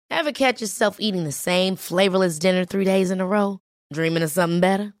Ever catch yourself eating the same flavorless dinner 3 days in a row? Dreaming of something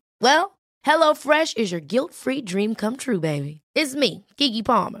better? Well, HelloFresh is your guilt-free dream come true, baby. It's me, Keke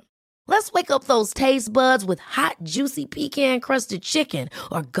Palmer. Let's wake up those taste buds with hot, juicy pecan-crusted chicken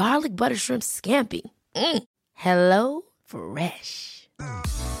or garlic butter shrimp scampi. Hello Fresh.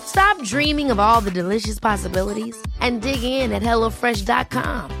 Stop dreaming of all the delicious possibilities and dig in at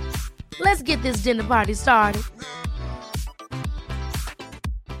HelloFresh.com. Let's get this dinner party started.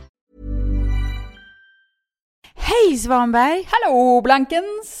 Hej Svanberg! Hallå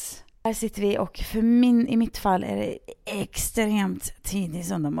Blankens! Här sitter vi och i mitt fall är det extremt tidig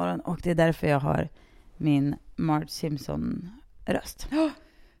söndagsmorgon och det är därför jag har min Marge Simpson-röst.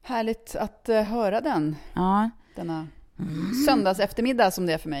 Härligt att höra den. Ja. Denna söndags eftermiddag som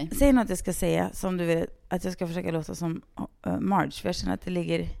det är för mig. Säg något jag ska säga som du vill att jag ska försöka låta som Marge, för jag känner att det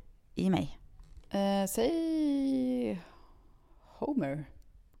ligger i mig. Säg Homer.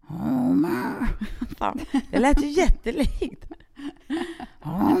 Homer. Fan, det lät ju jättelikt.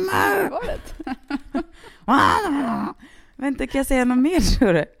 Homer. Var det? Vänta, kan jag säga något mer,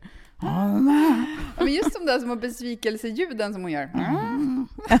 tror du? Homer. Ja, men just de där små besvikelseljuden som hon gör.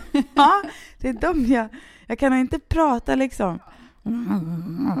 Ja, det är de jag kan inte prata liksom.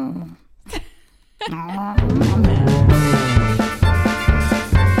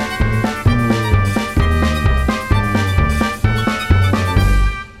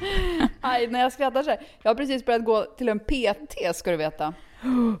 Aj, när jag skrattar så här. Jag har precis börjat gå till en PT, ska du veta.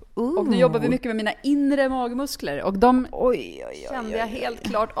 Och nu jobbar vi mycket med mina inre magmuskler. Och de kände jag helt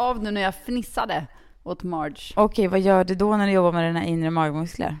klart av nu när jag fnissade åt Marge. Okej, vad gör du då när du jobbar med dina inre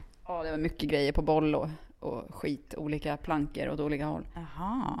magmuskler? Ja, det var mycket grejer på boll och skit. Olika plankor åt olika håll.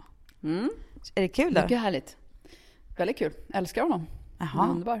 Jaha. Mm. Är det kul då? Mycket härligt. Väldigt kul. Älskar honom. Jaha.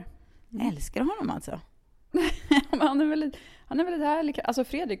 Underbar. Älskar honom alltså? Men han är väldigt härlig. Alltså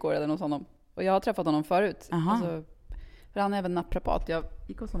Fredrik går redan hos honom. Och jag har träffat honom förut. Alltså, för han är även naprapat. Jag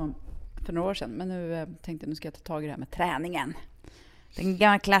gick hos honom för några år sedan. Men nu tänkte jag nu ska jag ta tag i det här med träningen. Den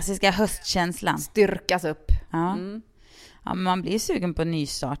gamla klassiska höstkänslan. Styrkas upp. Ja. Ja, men man blir sugen på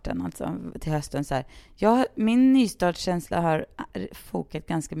nystarten alltså, till hösten. Så här. Min nystartskänsla har fokat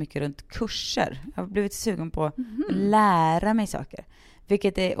ganska mycket runt kurser. Jag har blivit sugen på att lära mig saker.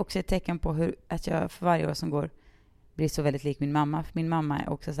 Vilket är också ett tecken på att jag för varje år som går blir så väldigt lik min mamma. För min mamma är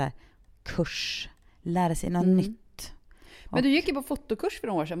också så här kurs. Lära sig något nytt. Men du gick ju på fotokurs för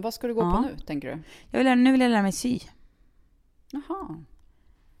några år sedan. Vad ska du gå på nu, tänker du? Nu vill jag lära mig sy. Jaha.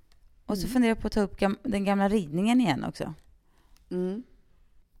 Och så funderar jag på att ta upp den gamla ridningen igen också.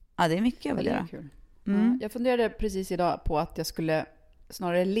 Ja, det är mycket jag vill göra. Kul. Ja, jag funderade precis idag på att jag skulle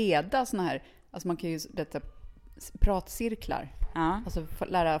snarare leda såna här, alltså man kan ju pratcirklar. Ja. Alltså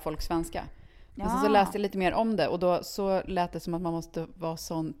lära folk svenska. Men så läste jag lite mer om det och då så lät det som att man måste vara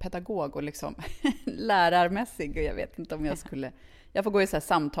sån pedagog och liksom lärarmässig, och jag vet inte om jag får gå i så här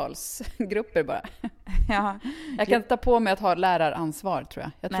samtalsgrupper bara. Ja. Jag kan ta på mig att ha läraransvar, tror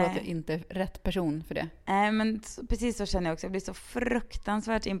jag. Jag tror att jag inte är rätt person för det. Nej, men precis så känner jag också. Jag blir så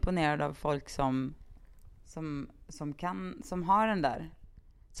fruktansvärt imponerad av folk som har den där.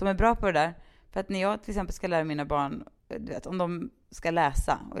 Som är bra på det där. För att när jag till exempel ska lära mina barn, du vet, om de ska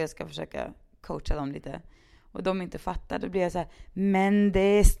läsa och jag ska försöka coacha dem lite och de inte fattar, då blir jag så här: men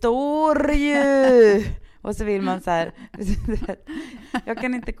det står ju! Och så vill man så här, du vet, jag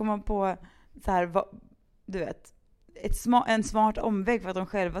kan inte komma på så här, du vet, en smart omväg för att de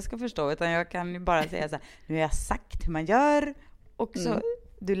själva ska förstå, utan jag kan ju bara säga så här: nu har jag sagt hur man gör, och så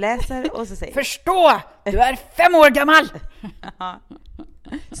du läser och så säger förstå! Du är 5 år gammal! Ja.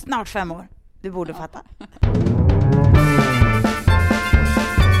 Snart 5 år. Du borde fatta.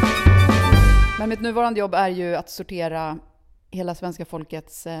 Men mitt nuvarande jobb är ju att sortera hela svenska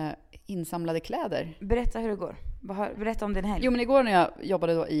folkets insamlade kläder. Berätta hur det går. Berätta om din helg. Jo, men igår när jag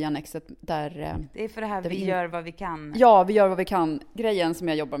jobbade då i Annexet där... det är för det här vi gör vad vi kan. Ja, vi gör vad vi kan. Grejen som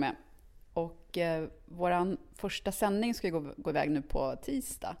jag jobbar med. Och våran första sändning ska ju gå iväg nu på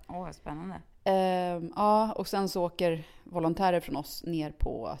tisdag. Vad spännande. Ja, och sen så åker volontärer från oss ner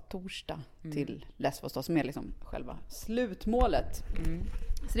på torsdag till Lesvos då, som är liksom själva slutmålet.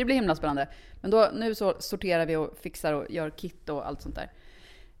 Så det blir himla spännande. Men då, nu så sorterar vi och fixar och gör kit och allt sånt där.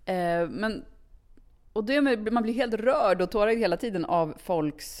 Och man blir helt rörd och tårögd hela tiden av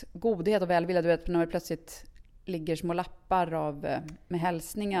folks godhet och välvilja. Du vet, när det plötsligt ligger små lappar med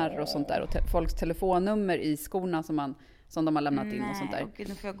hälsningar och sånt där. Och folks telefonnummer i skorna som de har lämnat in och sånt där. Nej,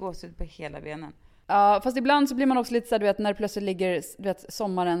 nu får jag gåshud på hela benen. Ja, fast ibland så blir man också lite så här, du vet, när det plötsligt ligger, du vet,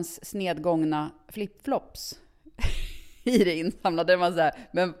 sommarens snedgångna flipflops i det insamlade. Man så här,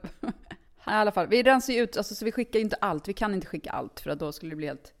 men i alla fall, vi rensar ju ut, alltså, så vi skickar ju inte allt. Vi kan inte skicka allt för att då skulle det bli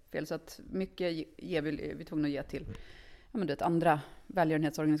helt fel. Så att mycket vi tvungna att ge till andra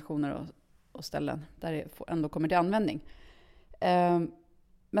välgörenhetsorganisationer och ställen där det ändå kommer till användning.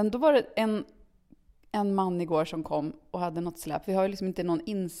 Men då var det en man igår som kom och hade något släp. Vi har ju liksom inte någon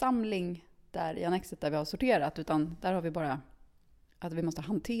insamling där i annexet där vi har sorterat, utan där har vi bara att vi måste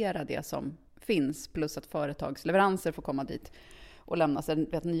hantera det som finns, plus att företagsleveranser får komma dit och lämna sig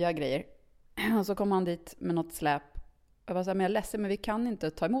nya grejer. Och så kom han dit med något släp. Jag var så här, men jag är ledsen, men vi kan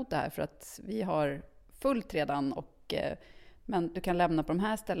inte ta emot det här för att vi har fullt redan, men du kan lämna på de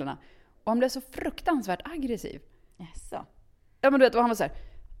här ställena. Och han blev så fruktansvärt aggressiv. Jaså? Ja, men du vet, och han var så här,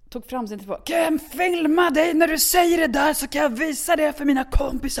 tog fram sin telefon. Kan jag filma dig när du säger det där, så kan jag visa det för mina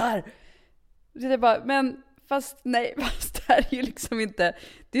kompisar. Så det bara, men fast det här är ju liksom inte,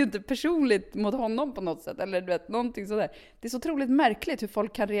 det är ju inte personligt mot honom på något sätt, eller du vet, någonting sådär. Det är så otroligt märkligt hur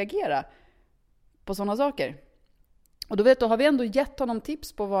folk kan reagera på sådana saker. Och då har vi ändå gett honom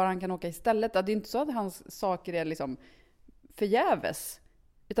tips på var han kan åka istället. Det är inte så att hans saker är liksom förgäves,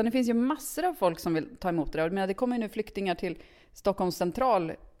 utan det finns ju massor av folk som vill ta emot det. Men det kommer ju nu flyktingar till Stockholms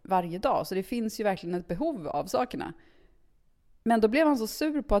central varje dag, så det finns ju verkligen ett behov av sakerna. Men då blev han så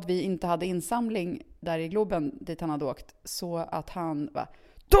sur på att vi inte hade insamling där i Globen dit han hade åkt, så att han bara,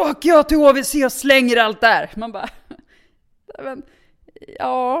 då åker jag till OVC och slänger allt där. Man bara, men,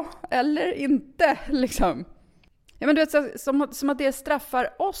 ja, eller inte liksom. Ja, men du vet, som att det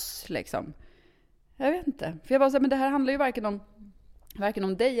straffar oss liksom. Jag vet inte. För jag bara så här, men det här handlar ju varken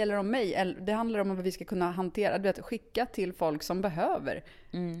om dig eller om mig. Det handlar om vad vi ska kunna hantera. Du vet, skicka till folk som behöver.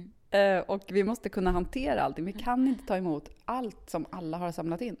 Och vi måste kunna hantera allting. Vi kan inte ta emot allt som alla har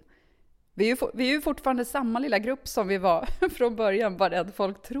samlat in. Vi är ju fortfarande samma lilla grupp som vi var från början. Bara att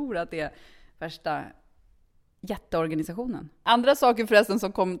folk tror att det är värsta jätteorganisationen. Andra saker förresten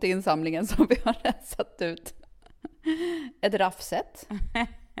som kom till insamlingen som vi har rensat ut. Ett raffset.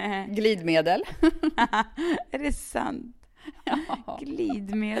 Glidmedel. Är det sant? Ja.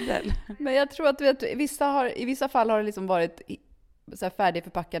 Glidmedel. Men jag tror att i vissa fall har det liksom varit så här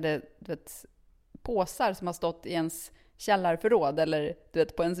färdigförpackade påsar som har stått i ens källarförråd eller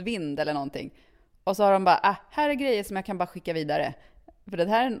på ens vind eller någonting. Och så har de bara, här är grejer som jag kan bara skicka vidare. För det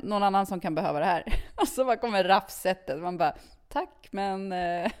här är någon annan som kan behöva det här. Och så bara kommer raffsättet. Man bara, tack, men...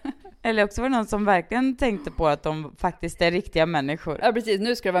 Eller också var det någon som verkligen tänkte på att de faktiskt är riktiga människor. Ja, precis.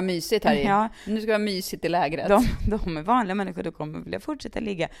 Nu ska det vara mysigt här i. Ja. Nu ska det vara mysigt i lägret. De är vanliga människor, då kommer vilja fortsätta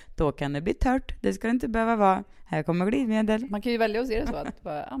ligga. Då kan det bli tört. Det ska det inte behöva vara. Här kommer glidmedel. Man kan ju välja att se det så att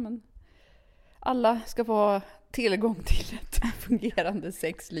bara, men alla ska få ha tillgång till ett fungerande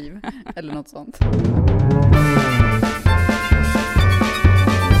sexliv. Eller något sånt.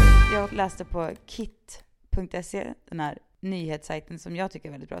 Jag läste på kit.se, den här nyhetssajten som jag tycker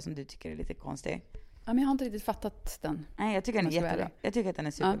är väldigt bra, som du tycker är lite konstig. Ja, men jag har inte riktigt fattat den. Nej, jag tycker den är jättebra. Jag tycker att den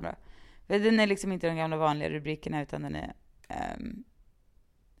är superbra. Ja. Den är liksom inte de gamla vanliga rubrikerna, utan den är,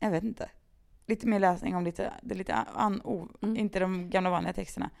 jag vet inte, lite mer läsning om lite inte de gamla vanliga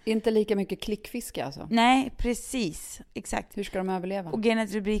texterna. Inte lika mycket klickfiske alltså? Nej, precis. Exakt. Hur ska de överleva? Och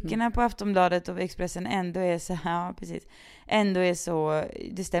rubrikerna på Aftonbladet och Expressen ändå är så här, ja precis. Ändå är så,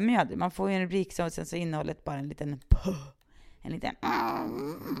 det stämmer ju aldrig. Man får ju en rubrik som sen så innehållet bara en liten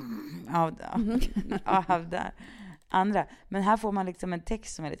av det andra. Men här får man liksom en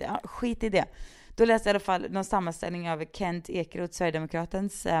text som är lite, skit i det. Då läste jag i alla fall någon sammanställning av Kent Ekeroth,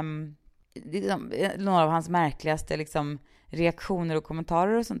 Sverigedemokratens, några av hans märkligaste liksom reaktioner och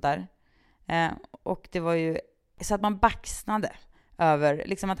kommentarer och sånt där. Och det var ju så att man baxnade över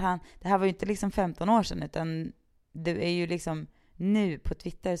liksom att det här var ju inte liksom 15 år sedan, utan det är ju liksom nu på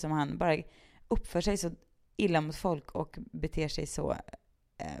Twitter som han bara uppför sig så illa mot folk och beter sig så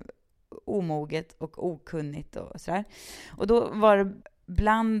omoget och okunnigt och sådär. Och då var det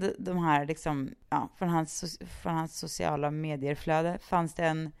bland de här liksom, från hans sociala medierflöde fanns det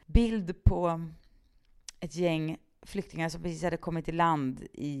en bild på ett gäng flyktingar som precis hade kommit till land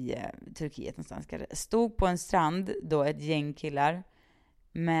i Turkiet någonstans. Stod på en strand då ett gäng killar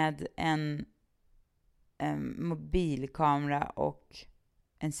med en mobilkamera och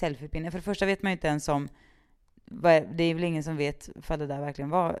en selfiepinne. För det första vet man ju inte ens om, det är väl ingen som vet för det där verkligen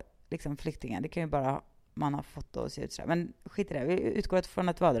var liksom flyktingar. Det kan ju bara man har fått att se ut sådär. Men skit i det, vi utgår från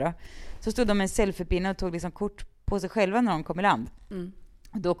att det var det då. Så stod de med en selfiepinne och tog liksom kort på sig själva när de kom i land.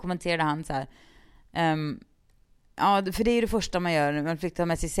 Och då kommenterade han så här, för det är ju det första man gör när man flyttar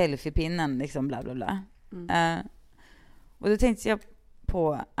med sig selfiepinnen liksom bla bla bla. Och då tänkte jag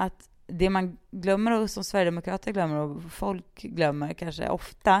på att det man glömmer och som Sverigedemokrater glömmer och folk glömmer kanske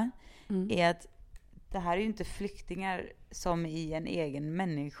ofta är att det här är ju inte flyktingar som i en egen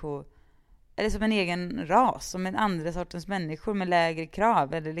eller som en egen ras, som en andra sortens människor med lägre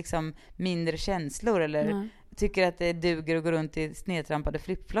krav eller liksom mindre känslor eller tycker att det duger att gå runt i snedtrampade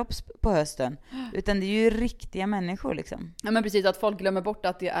flipflops på hösten. Utan det är ju riktiga människor liksom. Ja, men precis, att folk glömmer bort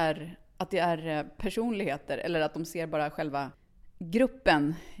att det är personligheter, eller att de ser bara själva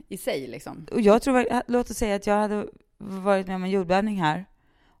gruppen i sig liksom. Och jag tror, låt oss säga att jag hade varit med om en jordbävning här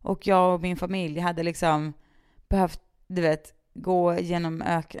och jag och min familj hade liksom behövt, du vet, gå genom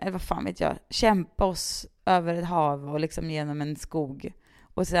öken, eller vad fan vet jag, kämpa oss över ett hav och liksom genom en skog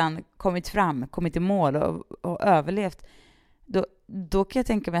och sen kommit i mål och överlevt. Då kan jag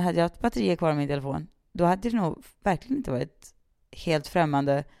tänka mig, hade jag haft batterier kvar i min telefon, då hade det nog verkligen inte varit helt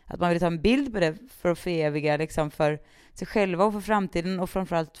främmande att man ville ta en bild på det för att föreviga liksom för sig själva och för framtiden och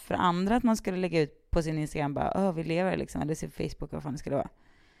framförallt för andra, att man skulle lägga ut på sin Instagram bara, vi lever liksom, eller sin Facebook, vad fan det skulle vara.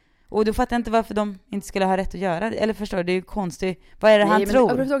 Och då fattar jag inte varför de inte skulle ha rätt att göra det. Eller förstår du, det är ju konstigt. Vad är det han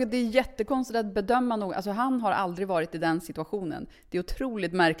tror? Det är jättekonstigt att bedöma någon. Alltså han har aldrig varit i den situationen. Det är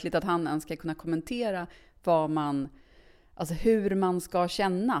otroligt märkligt att han ens ska kunna kommentera hur man ska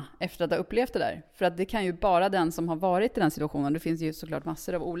känna efter att ha upplevt det där. För att det kan ju bara den som har varit i den situationen. Det finns ju såklart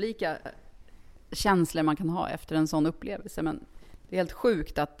massor av olika känslor man kan ha efter en sån upplevelse. Men det är helt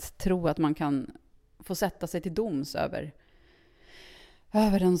sjukt att tro att man kan få sätta sig till doms över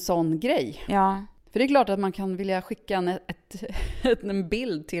en sån grej. Ja. För det är klart att man kan vilja skicka en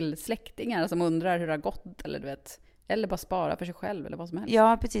bild till släktingar som undrar hur det har gått, eller du vet, eller bara spara för sig själv eller vad som helst.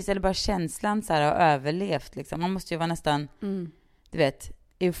 Ja, precis, eller bara känslan så här har överlevt liksom. Man måste ju vara nästan du vet,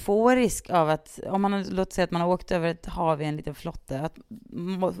 euforisk av att, om man låter säga att man har åkt över ett hav i en liten flotte, att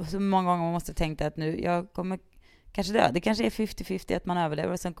så många gånger man måste tänka att nu jag kommer kanske dö. Det kanske är 50-50 att man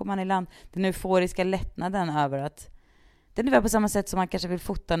överlever och sen kommer man i land. Den euforiska lättnaden över att det är väl på samma sätt som man kanske vill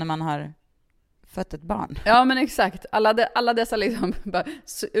fota när man har fött ett barn. Ja, men exakt. Alla dessa liksom bara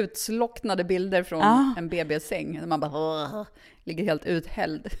utslocknade bilder från en BB-säng. Där man bara ligger helt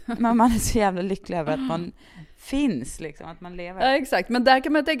uthälld. Men man är så jävla lycklig över att man finns, liksom, att man lever. Ja, exakt. Men där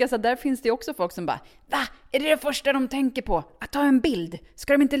kan man tänka så att där finns det också folk som bara, va? Är det första de tänker på? Att ta en bild?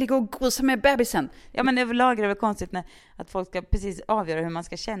 Ska de inte ligga och gosa med bebisen? Ja, men överlag är det väl konstigt att folk ska precis avgöra hur man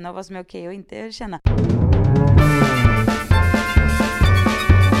ska känna och vad som är okej och inte känna.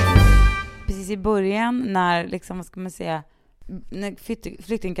 Precis i början när liksom, vad ska man säga, när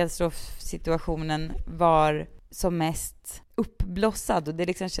flyktingkatastrofsituationen var som mest uppblossad och det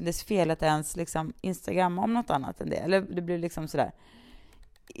liksom kändes fel att ens liksom Instagram om något annat än det, eller det blev liksom sådär.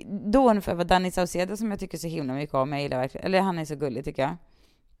 Då ungefär var Danny Saucedo, som jag tycker så himla mycket om, jag gillar verkligen, eller han är så gullig tycker jag.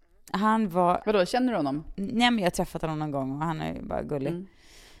 Han var... Vadå, känner du honom? Nej, men jag har träffat honom någon gång och han är ju bara gullig.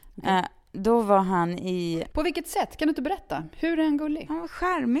 Okay. Då var han i... På vilket sätt? Kan du inte berätta? Hur är han gullig? Han var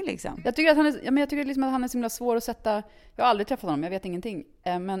charmig liksom. Jag tycker att jag tycker liksom att han är så himla svår att sätta... Jag har aldrig träffat honom, jag vet ingenting.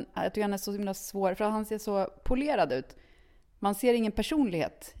 Men jag tycker han är så himla svår, för att han ser så polerad ut. Man ser ingen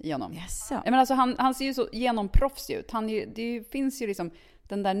personlighet i honom. Yes. Men alltså han ser ju så genomproffsig ut. Finns ju liksom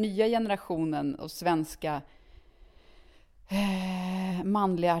den där nya generationen av svenska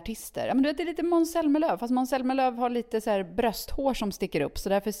manliga artister. Ja, men du vet, det är lite Måns Zelmerlöw. Fast Måns Zelmerlöw har lite så här brösthår som sticker upp. Så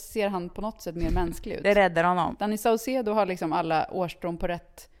därför ser han på något sätt mer mänsklig ut. Det räddar honom. Danny Saucedo har liksom alla årstrån på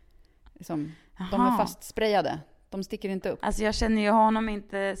rätt... Liksom, de är fastsprayade. De sticker inte upp. Alltså jag känner ju honom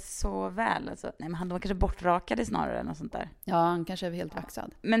inte så väl. Alltså, nej, men han var kanske bortrakade snarare än något sånt där. Ja, han kanske är helt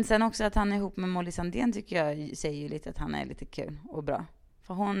vaxad. Men sen också att han är ihop med Molly Sandén tycker jag säger ju lite att han är lite kul och bra.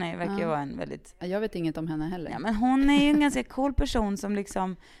 För hon verkar ju vara en väldigt... Jag vet inget om henne heller. Ja, men hon är ju en ganska cool person som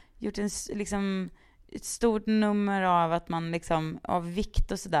liksom gjort ett stort nummer av att man liksom, av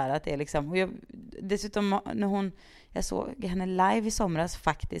vikt och sådär, att det är liksom, och dessutom när jag såg henne live i somras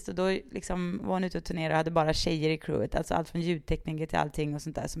faktiskt, och då liksom var hon ute och turnerade och hade bara tjejer i crewet, alltså allt från ljudtekniker till allting och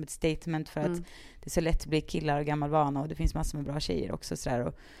sånt där, som ett statement för att det är så lätt att bli killar och gammal vana, och det finns massor med bra tjejer också sådär,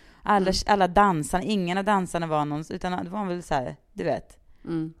 och alla dansarna, ingen av dansarna var någon, utan det var väl så här, du vet.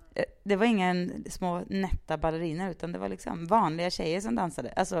 Det var ingen små nätta balleriner, utan det var liksom vanliga tjejer som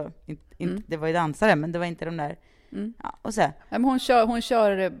dansade. Alltså, det var ju dansare, men det var inte de där. Ja, och så. Men hon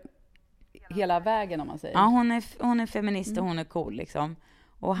kör hela vägen, om man säger. Ja, hon är feminist och hon är cool liksom.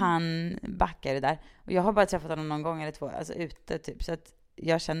 Och han backar det där. Och jag har bara träffat honom någon gång eller två, alltså ute typ. Så att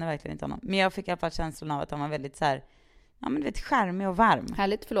jag känner verkligen inte honom. Men jag fick i alla fall känslan av att han var väldigt så här, ja men du vet, charmig och varm.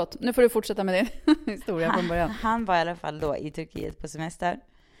 Härligt, förlåt. Nu får du fortsätta med din historia från början. Han var i alla fall då i Turkiet på semester.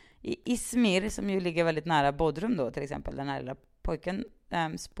 I Izmir, som ju ligger väldigt nära Bodrum då till exempel, den här lilla pojken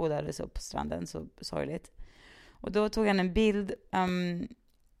spådades upp på stranden, så sorgligt. Och då tog han en bild,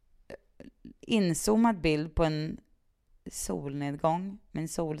 inzoomad bild på en solnedgång, med en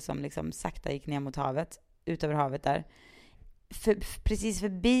sol som liksom sakta gick ner mot havet, ut över havet där. Precis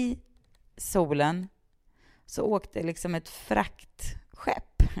förbi solen så åkte liksom ett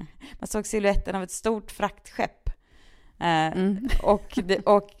fraktskepp. Man såg siluetten av ett stort fraktskepp.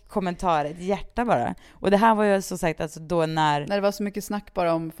 Och kommentarer, ett hjärta bara. Och det här var ju så sagt alltså då när det var så mycket snack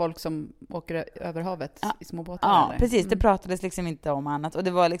bara om folk som åker över havet i små båtar. Ja, eller? precis. Det pratades liksom inte om annat. Och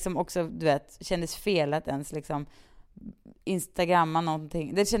det var liksom också, du vet, kändes fel att ens liksom instagramma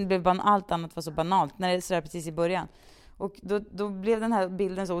någonting. Det blev allt annat var så banalt när det sådär precis i början. Och då blev den här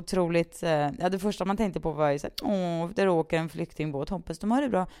bilden så otroligt... det första man tänkte på var ju såhär, där åker en flyktingbåt, hoppas de har det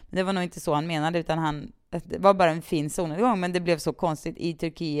bra. Men det var nog inte så han menade, utan det var bara en fin solnedgång. Men det blev så konstigt i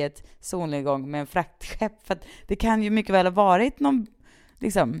Turkiet, solnedgång med en fraktskepp. För att det kan ju mycket väl ha varit någon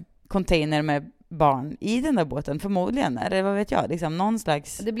liksom, container med barn i den där båten, förmodligen. Eller vad vet jag, liksom någon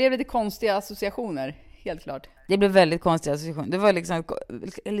slags... Det blev lite konstiga associationer, helt klart. Det blev väldigt konstig association. Det var liksom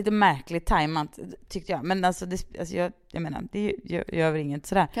lite märkligt tajmat, tyckte jag. Men alltså, jag menar, det gör väl inget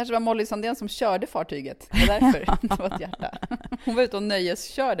sådär. Kanske var Molly Sandén som körde fartyget. Det var därför det var ett hjärta. Hon var ute och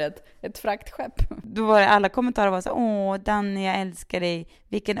nöjeskörde ett fraktskepp. Då var det, alla kommentarer var så Danny, jag älskar dig.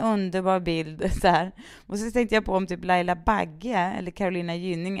 Vilken underbar bild. Så här. Och så tänkte jag på om typ Laila Bagge eller Carolina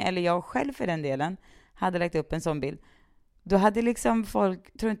Gynning eller jag själv för den delen hade lagt upp en sån bild. Då hade liksom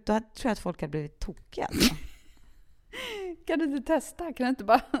folk, tror jag att folk hade blivit tokiga. Alltså. Kan du inte testa? Kan du inte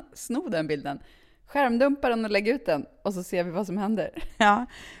bara sno den bilden? Skärmdumpa den och lägga ut den och så ser vi vad som händer. Ja,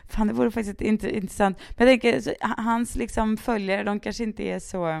 fan det vore faktiskt intressant. Men jag tänker, hans liksom följare, de kanske inte är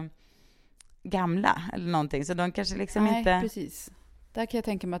så gamla eller någonting. Så de kanske liksom inte... Nej, precis. Där kan jag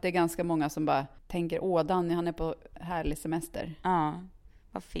tänka mig att det är ganska många som bara tänker, Danny, han är på härlig semester. Ja,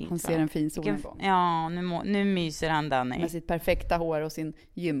 vad fint. Han ser en fin solnedgång. Ja, nu myser han, Danny. Med sitt perfekta hår och sin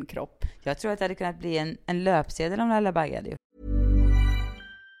gymkropp. Jag tror att det hade kunnat bli en löpsedel om Laila Bagge hade gjort.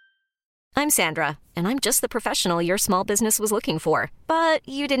 I'm Sandra, and I'm just the professional your small business was looking for. But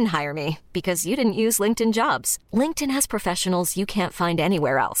you didn't hire me because you didn't use LinkedIn Jobs. LinkedIn has professionals you can't find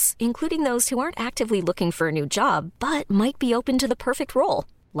anywhere else, including those who aren't actively looking for a new job, but might be open to the perfect role,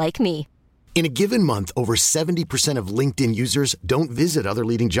 like me. In a given month, over 70% of LinkedIn users don't visit other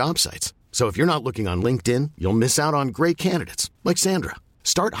leading job sites. So if you're not looking on LinkedIn, you'll miss out on great candidates like Sandra.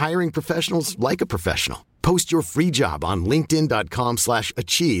 Start hiring professionals like a professional. Post your free job on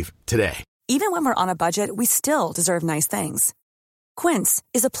linkedin.com/achieve today. Even when we're on a budget, we still deserve nice things. Quince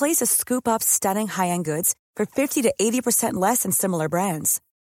is a place to scoop up stunning high-end goods for 50 to 80% less than similar brands.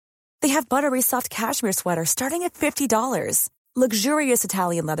 They have buttery soft cashmere sweaters starting at $50, luxurious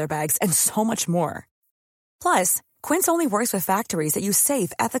Italian leather bags, and so much more. Plus, Quince only works with factories that use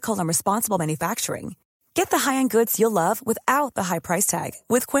safe, ethical, and responsible manufacturing. Get the high-end goods you'll love without the high price tag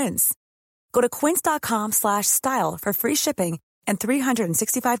with Quince. Go to quince.com/style for free shipping and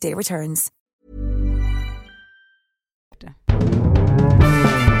 365-day returns.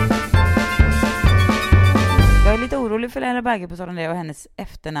 Jag är lite orolig för Laila Bagge på sådan det och hennes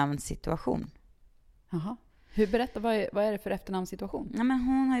efternamnssituation. Jaha. Berätta, vad är det för efternamnssituation? Ja, men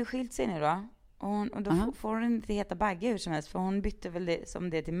hon har ju skilt sig nu då. Och då får hon inte heta Bagge hur som helst. För hon bytte väl det som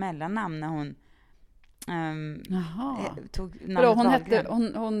det till mellannamn när hon tog namnet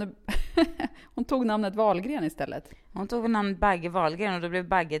Wahlgren. Hon tog namnet Wahlgren istället. Hon tog namnet Bagge Wahlgren och då blev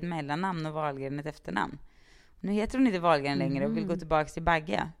Bagge ett mellannamn och Wahlgren ett efternamn. Nu heter hon inte Wahlgren längre och vill gå tillbaka till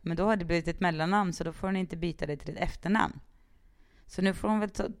Bagge. Men då har det blivit ett mellannamn så då får hon inte byta det till ett efternamn. Så nu får hon väl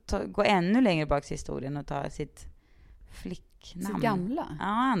gå ännu längre bak i historien och ta sitt flicknamn. Sitt gamla? Ja,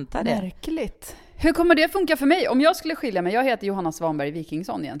 antar det. Märkligt. Hur kommer det funka för mig? Om jag skulle skilja mig, jag heter Johanna Svanberg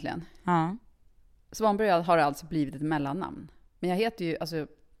Wikingsson egentligen. Ja. Svanberg har alltså blivit ett mellannamn. Men jag heter ju, alltså,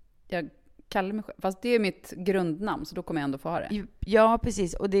 jag kallar mig själv, fast det är mitt grundnamn så då kommer jag ändå få ha det. Ja,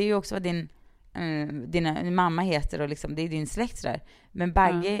 precis. Och det är ju också vad din mamma heter och liksom, det är din släkt där. Men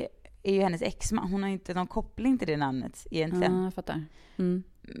Bagge är ju hennes exman. Hon har inte någon koppling till det namnet egentligen. Ja, jag fattar. Mm.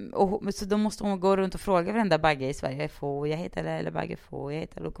 Och så då måste hon gå runt och fråga varenda Bagge i Sverige. Får jag heta eller Bagge? Får jag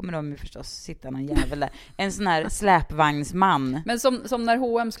heta? Då kommer de ju förstås sitta någon jävel där. En sån här släpvagnsman. Men som när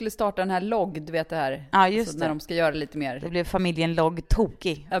H&M skulle starta den här Logg, du vet det här. Ja, just det. När de ska göra lite mer. Det blev familjen Logg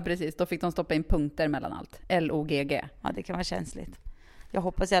tokig. Ja, precis. Då fick de stoppa in punkter mellan allt. L-O-G-G. Ja, det kan vara känsligt. Jag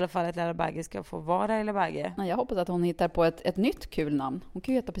hoppas i alla fall att Laila Bagge ska få vara Laila Bagge. Ja, jag hoppas att hon hittar på ett nytt kul namn. Hon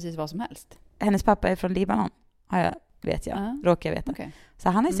kan ju heta precis vad som helst. Hennes pappa är från Libanon. Vet jag. Råkar jag veta. Okay. Så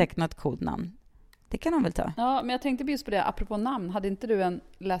han har säkert något coolt namn. Det kan hon väl ta. Ja, men jag tänkte just på det. Apropå namn. Hade inte du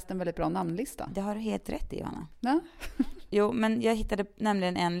läst en väldigt bra namnlista? Det har du helt rätt i, Johanna. Ja. Jo, men jag hittade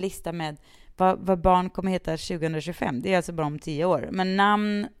nämligen en lista med vad barn kommer heta 2025. Det är alltså bara om 10 år. Men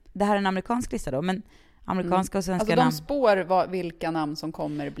namn, det här är en amerikansk lista då, men amerikanska och svenska namn. Alltså de spår vilka namn som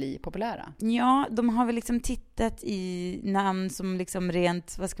kommer bli populära? Ja, de har väl liksom tittat i namn som liksom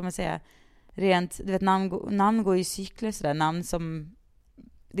rent, vad ska man säga, rent, du vet, namn går i cykler sådär. Namn som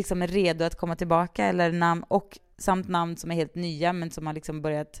liksom är redo att komma tillbaka, eller namn, och samt namn som är helt nya men som har liksom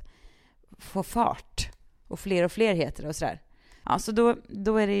börjat få fart. Och fler heter det och sådär. Ja, så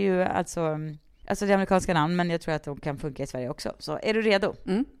då är det ju alltså det amerikanska namn, men jag tror att de kan funka i Sverige också. Så är du redo?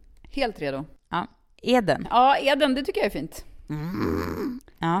 Helt redo. Ja. Eden. Ja, Eden, det tycker jag är fint.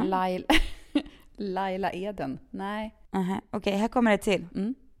 Ja. Laila Eden. Nej. Okej, här kommer det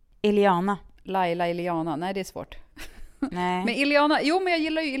till. Iliana. Laila Iliana. Nej, det är svårt. Nej. Men Iliana, men jag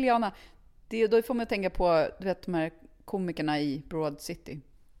gillar ju Iliana. Då får man tänka på, du vet, de här komikerna i Broad City.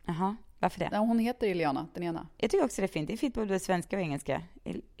 Jaha, varför det? Ja, hon heter Iliana, den ena. Jag tycker också det är fint. Det är fint både svenska och engelska.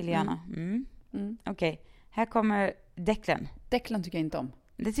 Iliana. Okej, här kommer Declan. Declan tycker jag inte om.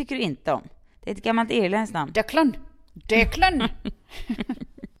 Det tycker du inte om? Det är ett gammalt irländskt namn. Declan!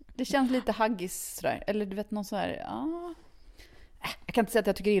 Det känns lite haggis sådär. Eller du vet, någon så här. Jag kan inte säga att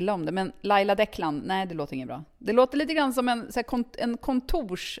jag tycker illa om det, men Laila Declan, nej, det låter inget bra. Det låter lite grann som en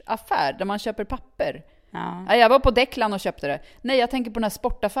kontorsaffär där man köper papper. Ja, jag var på Declan och köpte det. Nej, jag tänker på den här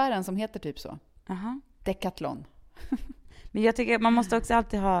sportaffären som heter typ så. Decathlon. Men jag tycker man måste också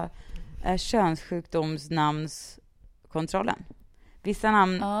alltid ha könssjukdomsnamnskontrollen. Vissa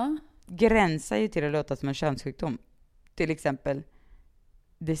namn gränsar ju till att låta som en könssjukdom. Till exempel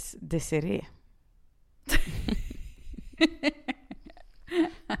Desiree.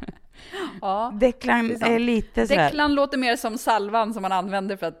 Declan är lite sådär. Declan låter mer som salvan som man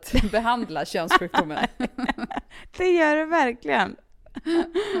använder för att behandla könssjukdomen. Det gör det verkligen.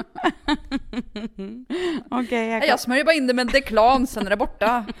 Okej, jag smörjer bara in det med Declan, sen är det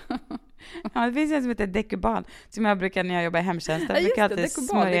borta. Ja, det finns en som heter Decubal som jag brukar när jag jobbar i hemtjänsten. Ja, just det,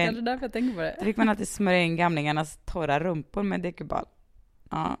 Decubal, det är kanske därför jag tänker på det. Då fick man alltid smörja in gamlingarnas torra rumpor med Decubal.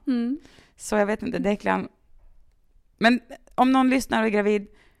 Ja. Så jag vet inte, Declan. Men om någon lyssnar och är gravid,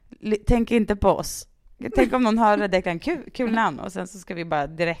 tänk inte på oss. Tänk om någon hör Declan, kul namn, och sen så ska vi bara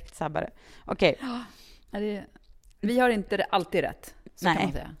direkt sabba det. Okej. Vi har inte alltid rätt, så kan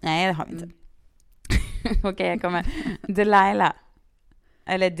man säga. Nej, det har vi inte. Okej, jag kommer. Delilah.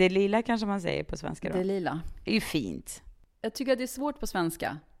 Eller Delila kanske man säger på svenska då. Delila. Det är ju fint. Jag tycker att det är svårt på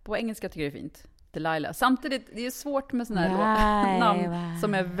svenska. På engelska tycker jag det är fint. Delilah. Samtidigt, det är svårt med såna här namn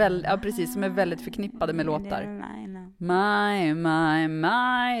som är som är väldigt förknippade med låtar. My,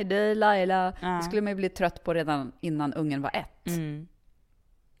 Delilah. Det skulle man ju bli trött på redan innan ungen var 1.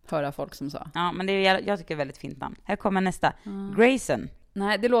 Höra folk som sa. Ja, men jag tycker det är väldigt fint namn. Här kommer nästa. Grayson.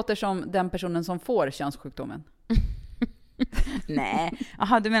 Nej, det låter som den personen som får könssjukdomen. Nej.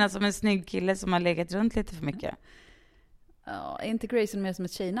 Jaha, du menar som en snygg kille som har legat runt lite för mycket? Ja, är inte Grayson mer som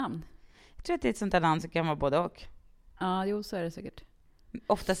ett tjejnamn? Jag tror att det är ett sånt där namn som kan vara både och. Ja, jo, så är det säkert.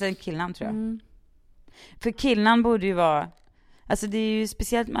 Oftast en killnamn, tror jag. För killnamn borde ju vara... Alltså det är ju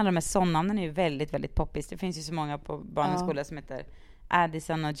speciellt med alla de här sonnamnen är ju väldigt, väldigt poppis. Det finns ju så många på barnens skola som heter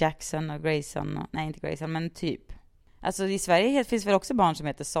Addison och Jackson och Grayson. Nej, inte Grayson, men typ. Alltså i Sverige finns väl också barn som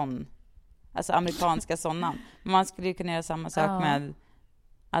heter Son. Alltså amerikanska sonnamn. Man skulle ju kunna göra samma sak med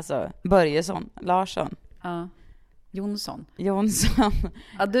alltså Börjesson, Larsson. Ja. Jonsson.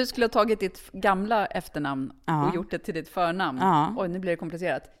 Ja, du skulle ha tagit ditt gamla efternamn och gjort det till ditt förnamn. Oj, nu blir det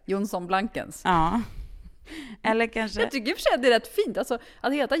komplicerat. Jonsson Blankens. Ja. Eller kanske... Jag tycker i och för sig att det är rätt fint. Alltså,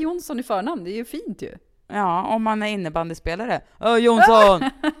 att heta Jonsson i förnamn, det är ju fint ju. Ja, om man är innebandyspelare. Jonsson!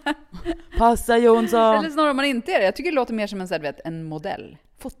 Passa Jonsson! Eller snarare om man inte är det. Jag tycker det låter mer som en modell.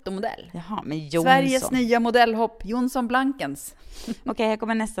 Fotomodell. Jaha, men Jonsson. Sveriges nya modellhopp, Jonsson Blankens. Okej, här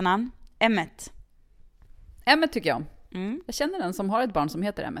kommer nästa namn. Emmet. Emmet tycker jag om. Jag känner den som har ett barn som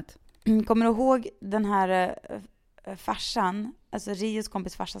heter Emmet. Kommer du ihåg den här farsan, alltså Rios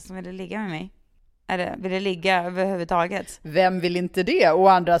kompis farsan som ville ligga med mig? Eller ville ligga överhuvudtaget? Vem vill inte det, å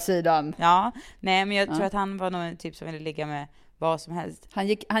andra sidan? Ja, nej, men jag tror att han var nog en typ som ville ligga med vad som helst.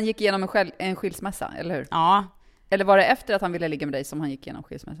 Han gick igenom en skilsmässa, eller hur? Ja. Eller var det efter att han ville ligga med dig som han gick igenom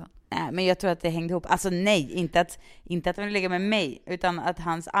skilsmässan? Nej, men jag tror att det hängde ihop. Alltså nej, inte att han ville ligga med mig, utan att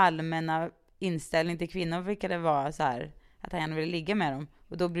hans allmänna inställning till kvinnor vilka var så här, att han gärna ville ligga med dem.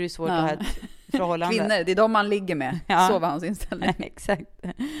 Och då blir det svårt att ha ett förhållande. Kvinnor, det är de man ligger med. Ja. Så var hans inställning. Exakt.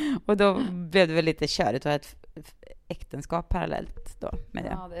 Och då blev det väl lite körigt att ha ett äktenskap parallellt då med det.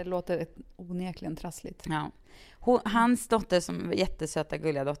 Ja, det låter onekligen trassligt. Ja. Hans dotter, som jättesöta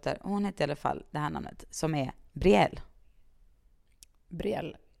gulliga dotter, hon heter i alla fall det här namnet, som är Brielle.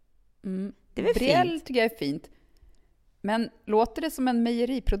 Brielle. Det är väl Brielle fint. tycker jag är fint. Men låter det som en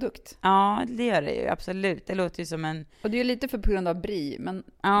mejeriprodukt? Ja, det gör det ju, absolut. Det låter ju som en... Och det är ju lite för på grund av brie, men...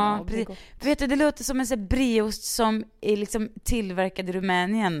 Ja, precis. Vet du, det låter som en sån brieost som är liksom tillverkad i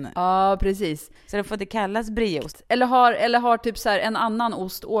Rumänien. Ja, precis. Så det får inte kallas brieost. Eller har typ så här en annan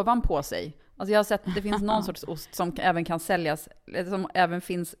ost ovanpå sig. Alltså jag har sett att det finns någon sorts ost som även kan säljas, eller som även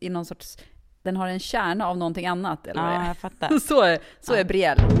finns i någon sorts, den har en kärna av någonting annat. Eller vad det är. Jag fattar. Så är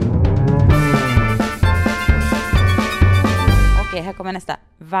Brielle. Okej, här kommer nästa.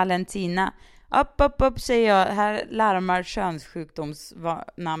 Valentina. Upp, säger jag. Här larmar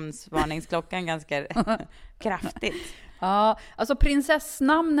könssjukdomsnamnsvarningsklockan ganska kraftigt. Ja, alltså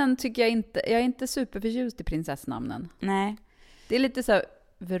prinsessnamnen tycker jag inte, jag är inte superförtjust i prinsessnamnen. Nej. Det är lite så här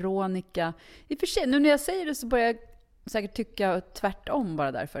Veronica. I och för sig, nu när jag säger det så börjar jag säkert tycka tvärtom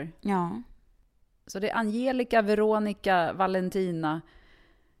bara därför. Ja. Så det är Angelica, Veronica, Valentina.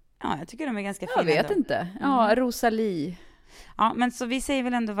 Ja, jag tycker de är ganska fina. Jag vet ändå. inte. Ja, Rosalie. Ja, men så vi säger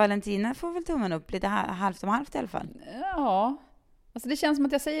väl ändå Valentina får väl tummen upp lite halvt om halvt i alla fall. Ja. Alltså det känns som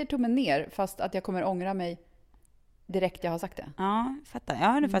att jag säger tummen ner fast att jag kommer ångra mig direkt jag har sagt det. Ja, fattar.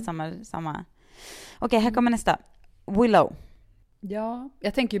 Ja, ungefär samma. Okej, här kommer nästa. Willow. Ja,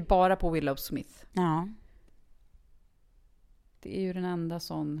 jag tänker ju bara på Willow Smith. Ja. Det är ju den enda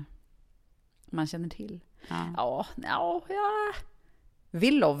sån man känner till. Ja. Ja.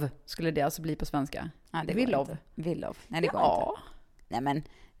 Willow skulle det alltså bli på svenska. Ja, det Willow. går inte. Willow. Nej, det går Ja. inte. Nej, men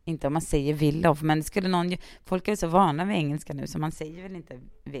inte om man säger Willow. Men det skulle någon... Folk är så vana vid engelska nu så man säger väl inte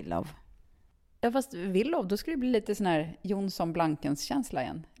Willow. Ja, fast Willow, då skulle det bli lite sån här Jonsson Blankens-känsla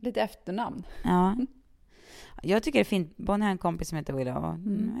igen. Lite efternamn. Ja. Jag tycker det är fint. Bonnie har en kompis som heter Willow.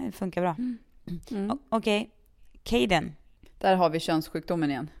 Det funkar bra. Okej. Caden. Där har vi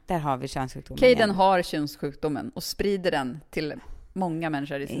könssjukdomen igen. Där har vi könssjukdomen Caden igen. har könssjukdomen och sprider den till många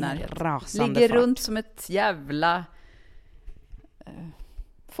människor i sin närhet. Rasande Ligger fart. runt som ett jävla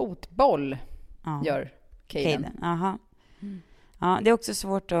fotboll, gör Caden. Aha. Ja, det är också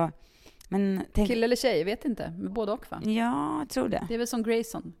svårt att... Men tänk... Kille eller tjej, vet inte. Men både och, va? Ja, jag tror det. Det är väl som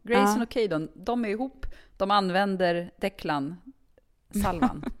Grayson. Grayson och Caden, de är ihop. De använder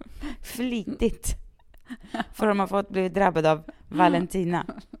Declan-salvan. Flitigt. För de har fått bli drabbade av Valentina.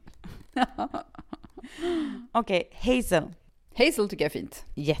 Okej, Hazel. Hazel tycker jag är fint.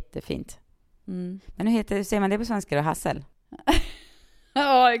 Jättefint. Men hur säger man det på svenska då? Hassel?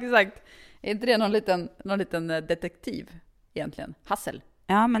 Ja, exakt. Är inte det någon liten detektiv egentligen? Hassel.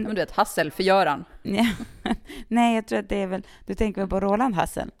 Ja, men du vet, Hassel för Göran. Nej, jag tror att det är väl... Du tänker väl på Roland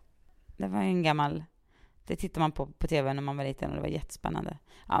Hassel? Det var ju en gammal... Det tittar man på tv när man var liten och det var jättespännande.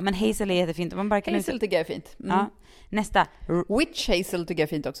 Ja, men Hazel är jättefint. Man bara kan Hazel tycker jag är fint. Ja. Nästa. Witch Hazel tycker jag är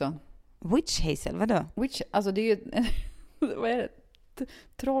fint också. Witch Hazel, vadå? Witch, alltså det är ju... vad är det?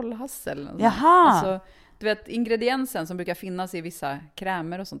 Trollhassel. Jaha! Alltså, du vet, ingrediensen som brukar finnas i vissa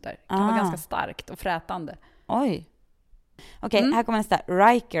krämer och sånt där kan vara ganska starkt och frätande. Oj. Okej, här kommer nästa.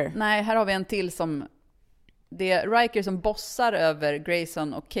 Riker. Nej, här har vi en till som... Det är Riker som bossar över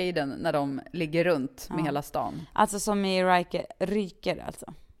Grayson och Caden när de ligger runt med hela stan. Alltså som i Ryker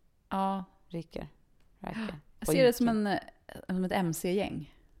alltså. Ja. Riker. Jag ser det som ett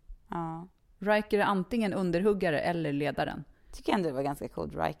MC-gäng. Ja. Riker är antingen underhuggare eller ledaren. Tycker ändå det var ganska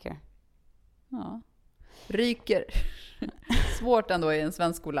coolt, Riker. Ja. Ryker. Svårt ändå i en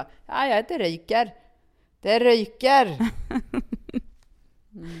svensk skola. Ja, jag heter Ryker. Det ryker.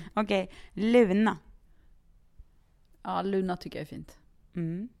 Okej, Luna. Ja, Luna tycker jag är fint.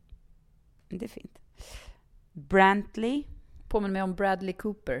 Det är fint. Brantley. Påminner mig om Bradley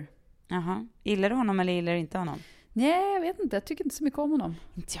Cooper. Jaha. Gillar du honom eller gillar du inte honom? Nej, jag vet inte. Jag tycker inte så mycket om honom.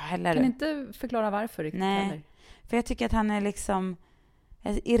 Inte jag heller. Kan inte förklara varför riktigt heller. För jag tycker att han är liksom...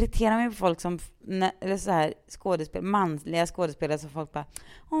 Jag irriterar mig på folk som... Eller så här manliga skådespelare som folk bara...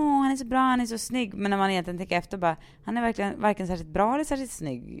 han är så bra, han är så snygg. Men när man egentligen tänker efter bara... Han är verkligen varken särskilt bra eller särskilt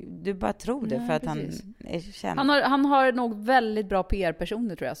snygg. Du bara tror det. Nej, för att precis. Han är känd. Han har nog väldigt bra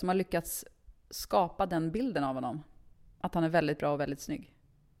PR-personer, tror jag. Som har lyckats skapa den bilden av honom. Att han är väldigt bra och väldigt snygg.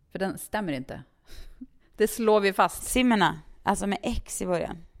 För den stämmer inte. Det slår vi fast. Simmerna. Alltså med X i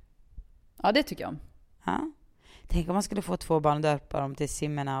början. Ja, det tycker jag om. Ja. Tänk om man skulle få 2 barn och döpa dem till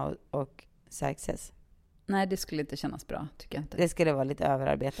Simmerna och Success. Nej, det skulle inte kännas bra, tycker jag inte. Det skulle vara lite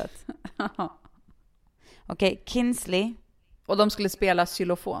överarbetat. Okej, Kinsley. Och de skulle spela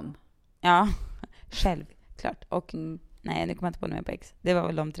xylofon. Ja, självklart. Och nej, nu kommer jag inte på det med på X. Det var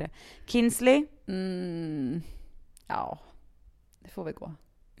väl de 3. Kinsley. Ja, det får vi gå.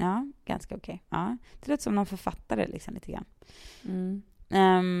 Ja, ganska okej. Ja, det låter som någon författare liksom lite grann.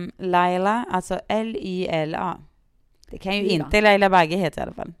 Laila, alltså Lila. Det kan ju inte Laila Bagge heta i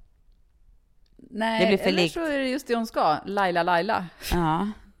alla fall. Nej, det blir för eller likt. Så är det just det hon ska. Laila.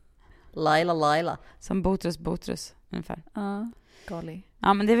 Ja. Laila. Som Botrus ungefär. Ja, gali.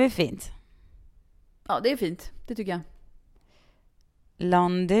 Ja, men det är väl fint. Ja, det är fint. Det tycker jag.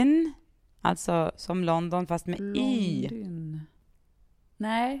 London. Alltså som London fast med Y.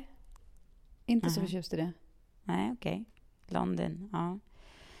 Nej. Inte så förtjust i det. Nej, okej. London, ja.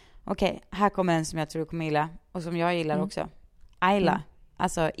 Okej, här kommer en som jag tror du kommer gilla. Och som jag gillar också. Ayla,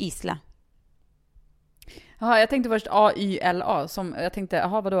 alltså Isla. Jaha, jag tänkte först AYLA. Jag tänkte,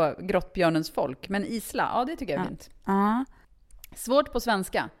 vadå? Grottbjörnens folk. Men Isla, ja det tycker jag är fint. Ja. Svårt på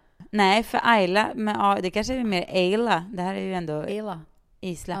svenska. Nej, för Ayla, men det kanske är mer Ayla. Det här är ju ändå Ayla.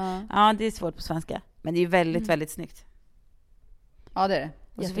 Isla. Ja, det är svårt på svenska. Men det är ju väldigt, väldigt snyggt. Ja, det är det.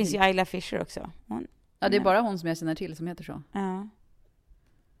 Och så finns ju Ayla Fisher också. Ja, det är bara hon som jag känner till som heter så. Ja.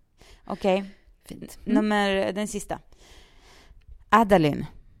 Okej. Fint. Den sista. Adalyn.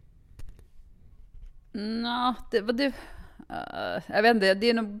 Jag vet inte, det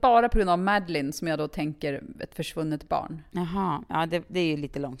är nog bara på grund av Madeline som jag då tänker ett försvunnet barn. Jaha, ja det är ju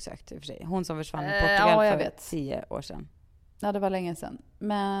lite långsökt i och för sig. Hon som försvann i Portugal för 10 år sedan. Ja, det var länge sedan.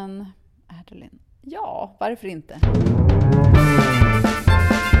 Men Adalyn, ja, varför inte?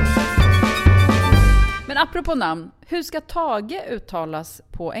 Men apropå namn, hur ska Tage uttalas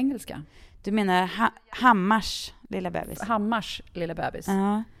på engelska? Du menar Hammars lilla bebis? Hammars lilla bebis.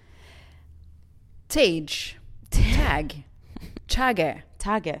 Ja. Tage.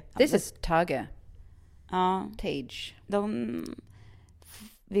 Tage. This is Tage. Ja. Tage.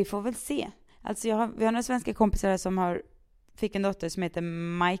 Vi får väl se. Alltså vi har några svenska kompisar som fick en dotter som heter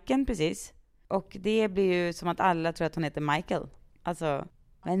Maiken precis. Och det blir ju som att alla tror att hon heter Michael. Alltså,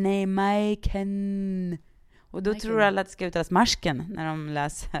 nej, Maiken. Och då tror alla att det ska uttalas Marsken när de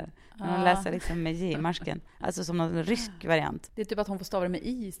läser. När de läser liksom med J, Marsken. Alltså som någon rysk variant. Det är typ att hon får stava det med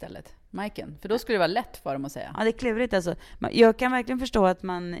I istället. Maiken. För då skulle det vara lätt för dem att säga. Ja, det är klurigt alltså. Jag kan verkligen förstå att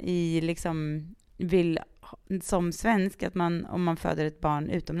man vill som svensk, att om man föder ett barn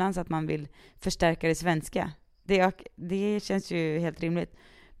utomlands, att man vill förstärka det svenska. Det känns ju helt rimligt.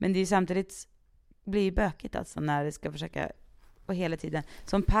 Men det är ju samtidigt blir ju bökigt alltså när det ska försöka och hela tiden.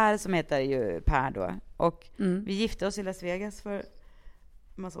 Som Per som heter ju Per då. Och vi gifte oss i Las Vegas för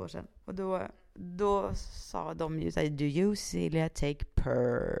massa år sedan. Och då sa de ju såhär, do you Celia take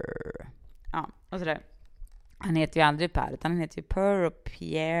Per? Ja, och sådär. Han heter ju aldrig Per, utan han heter ju Per och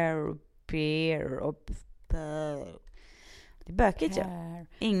Pierre och Pierre och Per. Det är bökigt ju.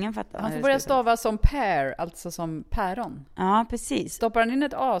 Ingen fattar. Han får börja stava som Per, alltså som päron. Ja, precis. Stoppar han in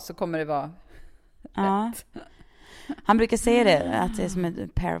ett A så kommer det vara rätt. Han brukar säga det, att det är som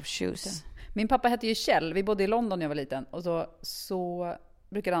ett pair of shoes. Min pappa hette ju Kjell. Vi bodde i London när jag var liten. Och så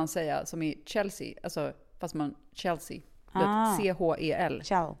brukade han säga som i Chelsea. Alltså, fast man Chelsea. C-H-E-L.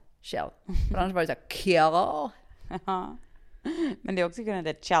 Kjell. Men annars var det så här, Kjell. Ja. Men det är också kunnat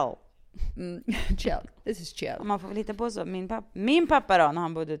heta Kjell. Kjell. This is Kjell. Man får väl hitta på så. Min pappa då, när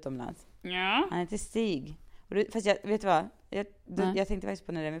han bodde utomlands. Ja. Han heter Stig. Fast vet du vad? Jag tänkte faktiskt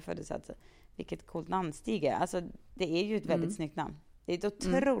på när vi föddes alltså. Vilket coolt namn Stig är. Alltså, det är ju ett väldigt snyggt namn. Det är ett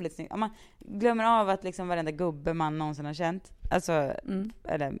otroligt snyggt. Om man glömmer av att liksom varenda gubbe man någonsin har känt. Alltså,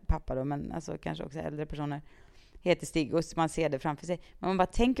 eller pappa då, men alltså kanske också äldre personer heter Stig. Och man ser det framför sig. Men man bara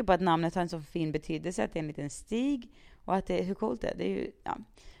tänker på att namnet har en så fin betydelse. Att det är en liten Stig. Och att hur coolt det är. Det är ju, ja.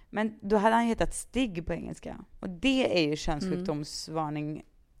 Men då hade han hetat Stig på engelska. Och det är ju könssjukdomsvarning.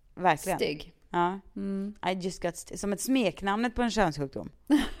 Verkligen. Stig. Ja. I just got som ett smeknamnet på en könssjukdom.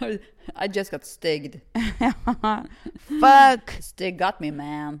 I just got stigged. Fuck! Stig got me,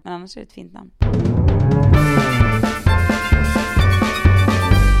 man. Men annars är det ett fint namn.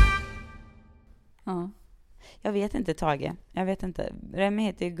 Ja. Jag vet inte, Tage. Jag vet inte. Remi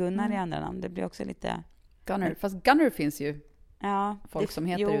heter ju Gunnar i andra namn. Det blir också lite... Gunnar. Fast Gunnar finns ju. Ja. Folk som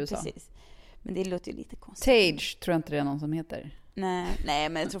heter i USA. Precis. Men det låter ju lite konstigt. Tage tror jag inte det är någon som heter. Nej,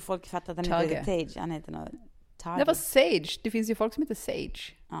 men jag tror folk fattar att han inte heter Tage. Han heter något Tage. Det var Sage. Det finns ju folk som heter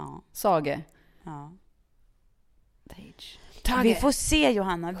Sage. Ja. Sage. Ja. Tage. Vi får se,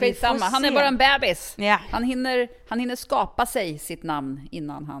 Johanna. Skitsamma. Han är bara en bebis. Ja. Han hinner skapa sig sitt namn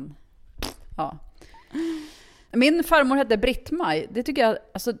innan han... Ja. Min farmor hette Britt-Maj. Det tycker jag,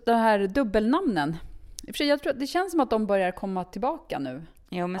 alltså det här dubbelnamnen. I och för sig, jag tror, det känns som att de börjar komma tillbaka nu.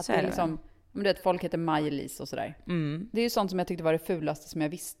 Jo, men att så är det liksom, om det är att folk heter Maj-Lis och sådär. Det är ju sånt som jag tyckte var det fulaste som jag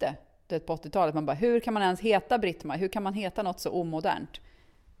visste. Det på 80-talet. Man bara, hur kan man ens heta Britt-Maj? Hur kan man heta något så omodernt?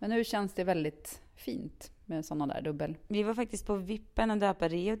 Men nu känns det väldigt fint med sådana där dubbel. Vi var faktiskt på vippen och döpa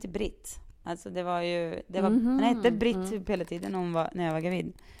Rio till Britt. Alltså det var han hette Britt typ hela tiden när jag var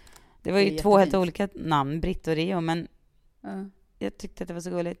gravid. Det var ju två helt olika namn, Britt och Rio, men jag tyckte att det var så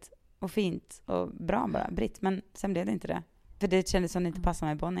gulligt och fint och bra bara, Britt, men sen blev det inte det. För det kändes som det inte passade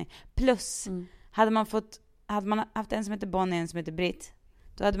med Bonnie. Plus, hade man haft en som heter Bonnie och en som heter Britt,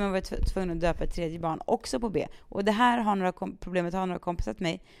 då hade man varit tvungen att döpa ett tredje barn också på B. Och det här har problemet har några kompisar till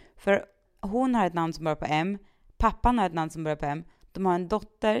mig, för hon har ett namn som börjar på M, pappan har ett namn som börjar på M, De har en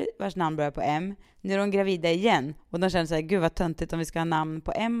dotter vars namn börjar på M. Nu är de gravida igen. Och de känner så här, gud vad töntigt om vi ska ha namn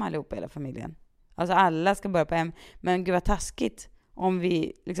på M allihopa i hela familjen. Alltså alla ska börja på M. Men gud vad taskigt om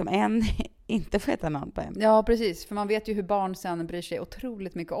vi liksom inte får heta namn på M. Ja, precis. För man vet ju hur barn sen bryr sig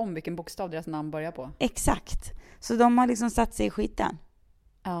otroligt mycket om vilken bokstav deras namn börjar på. Exakt. Så de har liksom satt sig i skiten.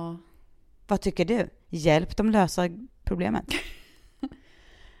 Ja. Vad tycker du? Hjälp dem lösa problemet.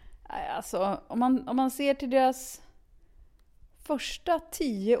 Alltså, om man ser till deras första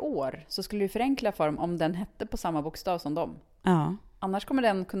 10 år så skulle det förenkla för dem om den hette på samma bokstav som dem. Ja. Annars kommer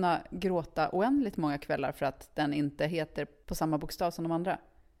den kunna gråta oändligt många kvällar för att den inte heter på samma bokstav som de andra.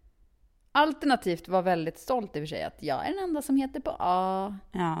 Alternativt var väldigt stolt i och för sig att jag är den enda som heter på A.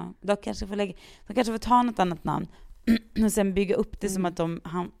 Ja, de kanske får ta något annat namn och sen bygga upp det som att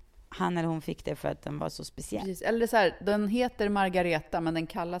han eller hon fick det för att den var så speciell. Precis. Eller så här, den heter Margareta men den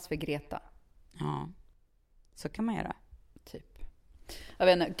kallas för Greta. Ja, så kan man göra. Typ. Jag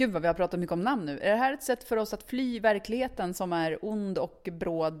vet inte, gud vad vi har pratat mycket om namn nu. Är det här ett sätt för oss att fly verkligheten som är ond och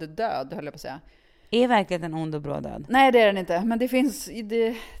bråd död, höll jag på att säga? Är verkligheten ond och bråd död? Nej, det är den inte. Men det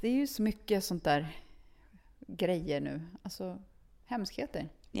är ju så mycket sånt där grejer nu. Alltså, hemskheter.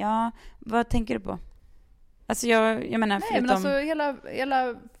 Ja, vad tänker du på? Alltså jag menar förutom... Nej, men alltså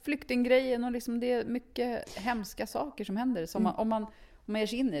hela flyktinggrejen och liksom det är mycket hemska saker som händer. Som om man ger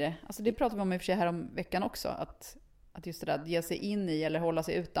sig in i det. Alltså det pratade vi om i och för sig här om veckan också. Att just det där, att ge sig in i eller hålla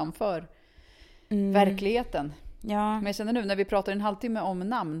sig utanför verkligheten. Ja. Men jag känner nu när vi pratar en halvtimme om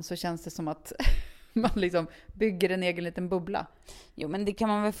namn så känns det som att man liksom bygger en egen liten bubbla. Jo, men det kan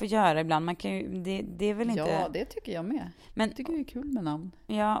man väl få göra ibland. Man kan ju, det är väl inte... Ja, det tycker jag med. Men, jag tycker det är kul med namn.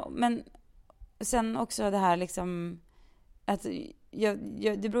 Ja, men sen också det här liksom... Att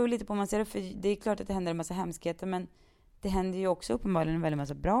det beror lite på om man ser det. För det är klart att det händer en massa hemskheter. Men det händer ju också uppenbarligen en väldigt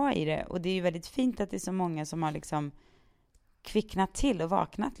massa bra i det. Och det är ju väldigt fint att det är så många som har liksom kvicknat till och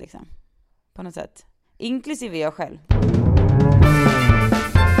vaknat liksom. På något sätt. Inklusive jag själv.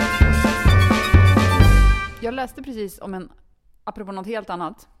 Jag läste precis om apropå något helt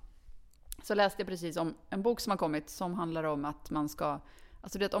annat, så läste jag precis om en bok som har kommit som handlar om att man ska,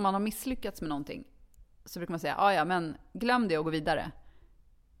 alltså det, om man har misslyckats med någonting så brukar man säga, ja men glöm det och gå vidare.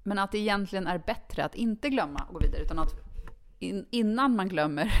 Men att det egentligen är bättre att inte glömma och gå vidare, utan att innan man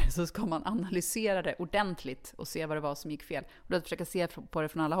glömmer så ska man analysera det ordentligt och se vad det var som gick fel. Och då försöka se på det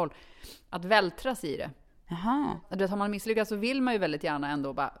från alla håll. Att vältras i det. Jaha. Har man misslyckats så vill man ju väldigt gärna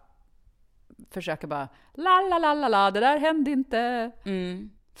ändå bara försöka bara la, det där hände inte.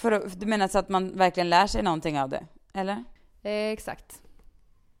 Du menar så att man verkligen lär sig någonting av det, eller? Exakt.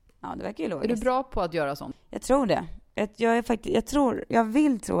 Ja, det verkar ju logiskt. Är du bra på att göra sånt? Jag tror det. Jag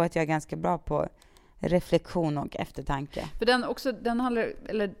vill tro att jag är ganska bra på reflektion och eftertanke. För det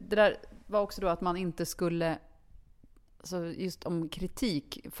där var också då att man inte skulle, alltså just om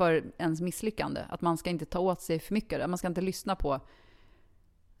kritik för ens misslyckande, att man ska inte ta åt sig för mycket, man ska inte lyssna på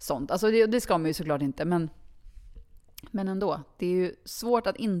sånt. Alltså det ska man ju såklart inte, men ändå. Det är ju svårt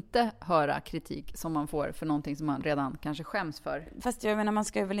att inte höra kritik som man får för någonting som man redan kanske skäms för. Fast jag menar, man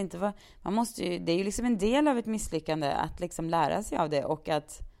ska ju väl inte vara... det är ju liksom en del av ett misslyckande att liksom lära sig av det och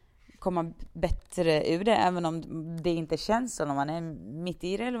att komma bättre ur det, även om det inte känns som om man är mitt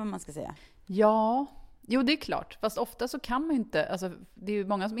i det, eller vad man ska säga. Ja, jo det är klart. Fast ofta så kan man ju inte... Alltså, det är ju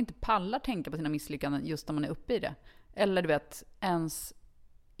många som inte pallar tänka på sina misslyckanden just när man är uppe i det. Eller du vet, ens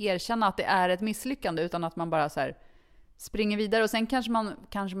erkänna att det är ett misslyckande, utan att man bara så här springer vidare och sen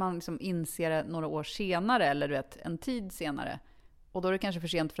kanske man liksom inser det några år senare, eller du vet, en tid senare, och då är det kanske för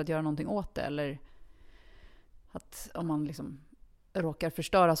sent för att göra någonting åt det, eller att om man liksom råkar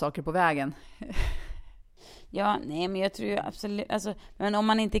förstöra saker på vägen. Ja, nej, men jag tror ju absolut, alltså, men om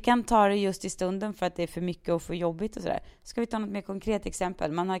man inte kan ta det just i stunden för att det är för mycket och för jobbigt och sådär. Ska vi ta något mer konkret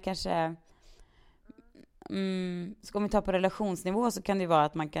exempel? Man har kanske ska vi ta på relationsnivå, så kan det vara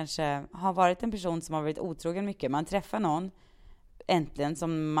att man kanske har varit en person som har varit otrogen mycket. Man träffar någon äntligen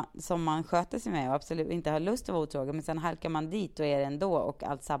som man sköter sig med och absolut inte har lust att vara otrogen, men sen halkar man dit och är det ändå och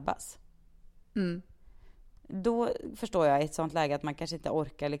allt sabbas. Då förstår jag i ett sånt läge att man kanske inte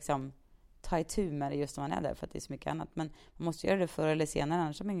orkar liksom ta itu med det just när man är där, för att det är så mycket annat. Men man måste göra det förr eller senare,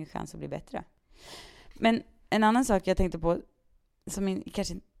 annars har man ingen chans att bli bättre. Men en annan sak jag tänkte på, som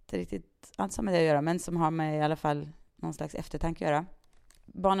kanske inte riktigt alls har med det att göra, men som har med i alla fall någon slags eftertanke att göra.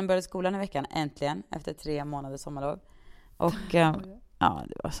 Barnen började skolan i veckan, äntligen, efter 3 månaders sommarlov. Och ja,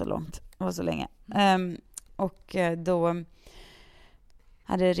 det var så långt. Det var så länge. Och då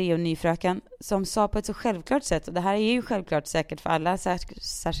hade Rio ny fröken som sa på ett så självklart sätt, och det här är ju självklart säkert för alla,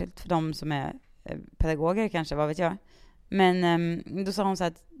 särskilt för de som är pedagoger kanske, vad vet jag. Men då sa hon så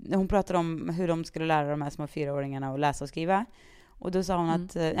att hon pratade om hur de skulle lära de här små 4-åringarna att läsa och skriva. Och då sa hon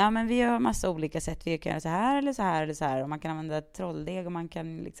att men vi har massa olika sätt. Vi kan göra så här eller så här eller så här. Och man kan använda trolldeg och man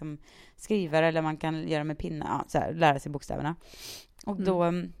kan liksom skriva eller man kan göra med pinnar. Ja, så här, lära sig bokstäverna. Och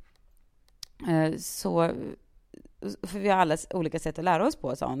då för vi har alla olika sätt att lära oss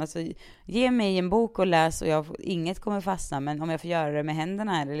på, sa hon. Alltså, ge mig en bok och läs och inget kommer fastna. Men om jag får göra det med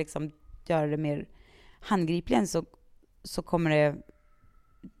händerna eller liksom göra det mer handgripligen så kommer det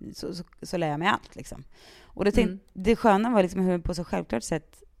så lär jag mig allt liksom. Och det sköna var liksom hur på så självklart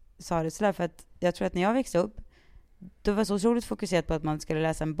sätt sa det sådär, för att jag tror att när jag växte upp då var så otroligt fokuserat på att man skulle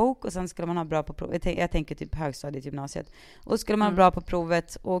läsa en bok och sen skulle man ha bra på provet. Jag tänker typ högstadiet, gymnasiet. Och skulle man ha bra på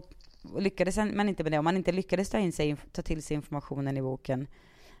provet och lyckades man inte med det, om man inte lyckades ta till sig informationen i boken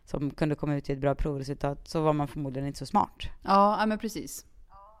som kunde komma ut i ett bra provresultat, så var man förmodligen inte så smart. Ja, men precis.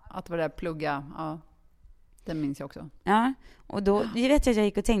 Att vara där plugga, ja. Det minns jag också. Ja, och då vet jag att jag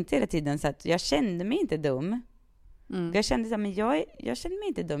gick och tänkte hela tiden så att jag kände mig inte dum. Jag kände så här, men jag kände mig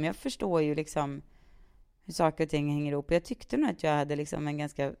inte dum. Jag förstår ju liksom hur saker och ting hänger ihop. Jag tyckte nog att jag hade liksom en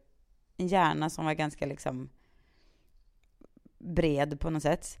hjärna som var ganska liksom bred på något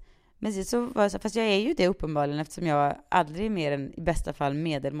sätt. Men så var det så, fast jag är ju det uppenbarligen, eftersom jag aldrig mer än i bästa fall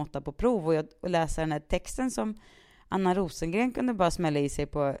medelmåtta på prov och läsa den här texten som Anna Rosengren kunde bara smälla i sig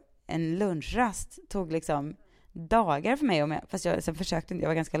på en lunchrast, tog liksom dagar för mig. Fast sen försökte jag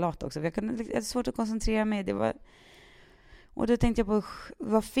var ganska lat också. Jag hade svårt att koncentrera mig. Och då tänkte jag på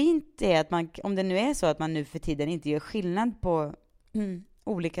vad fint det är att man, om det nu är så att man nu för tiden inte gör skillnad på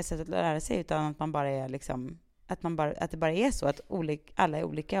olika sätt att lära sig, utan att man bara är liksom att det bara är så att alla är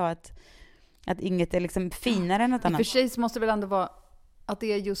olika och att inget är liksom finare än något annat. I och för sig så måste det väl ändå vara att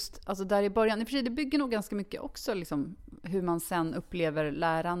det är just, alltså där i början, i och för sig det bygger nog ganska mycket också liksom hur man sen upplever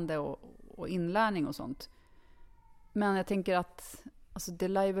lärande och inlärning och sånt. Men jag tänker att alltså det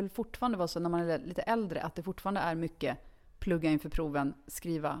lär ju väl fortfarande vara så när man är lite äldre att det fortfarande är mycket plugga inför proven,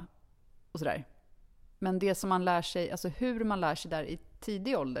 skriva och sådär. Men det som man lär sig, alltså hur man lär sig där i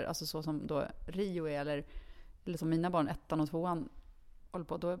tidig ålder, alltså så som då Rio är eller som mina barn 1 och 2 håller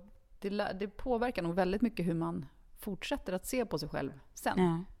på, då det påverkar nog väldigt mycket hur man fortsätter att se på sig själv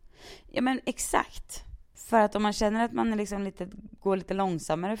sen. Ja men exakt. För att om man känner att man är liksom går lite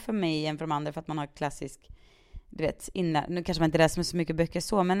långsammare för mig än för de andra för att man har klassisk, du vet, nu kanske man inte läser så mycket böcker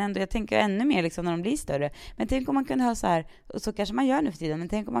så, men ändå, jag tänker ännu mer liksom när de blir större. Men tänk om man kunde ha så här, och så kanske man gör nu för tiden, men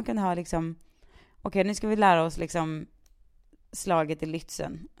tänk om man kunde ha liksom, okej, nu ska vi lära oss liksom slaget i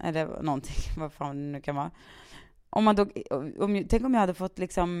Lützen eller någonting, vad fan det nu kan vara. Tänk om jag hade fått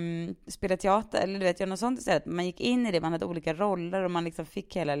liksom spela teater eller du vet, göra något sånt istället. Man gick in i det, man hade olika roller och man liksom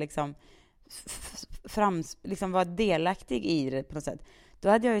fick hela liksom liksom var delaktig i det på något sätt. Då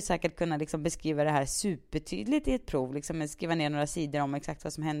hade jag ju säkert kunnat liksom beskriva det här supertydligt i ett prov, liksom skriva ner några sidor om exakt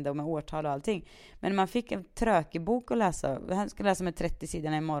vad som hände och med årtal och allting. Men man fick en trökig bok att läsa. Jag skulle läsa med 30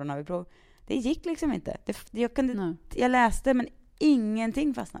 sidorna imorgon av prov. Det gick liksom inte. Jag läste men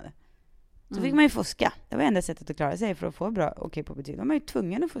ingenting fastnade. Så fick man ju fuska. Det var enda sättet att klara sig för att få bra okej på betyg. Då var man ju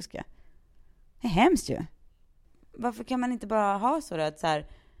tvungen att fuska. Det är hemskt ju. Varför kan man inte bara ha så att så här,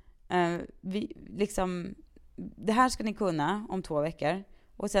 vi liksom, det här ska ni kunna om 2 veckor.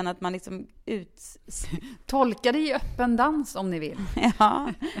 Och sen att man liksom tolka det i öppen dans om ni vill.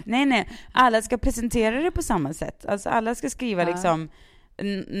 Ja, nej. Alla ska presentera det på samma sätt. Alltså alla ska skriva liksom,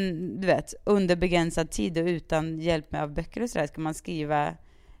 du vet, under begränsad tid och utan hjälp med av böcker och sådär ska man skriva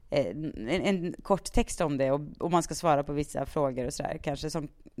en kort text om det och man ska svara på vissa frågor och sådär kanske som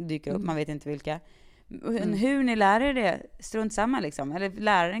dyker upp, man vet inte vilka. Hur ni lär er det, strunt samma liksom. Eller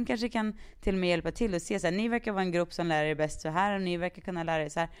läraren kanske kan till och med hjälpa till och se så här, ni verkar vara en grupp som lär er bäst så här och ni verkar kunna lära er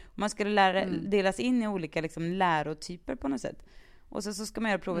så här. Och man skulle delas in i olika liksom lärotyper på något sätt. Och så ska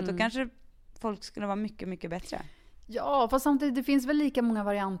man göra provet och kanske folk skulle vara mycket, mycket bättre. Ja, fast samtidigt det finns väl lika många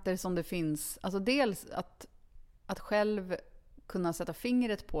varianter som det finns. Alltså dels att själv kunna sätta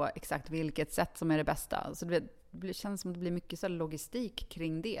fingret på exakt vilket sätt som är det bästa. Alltså det känns som att det blir mycket så här logistik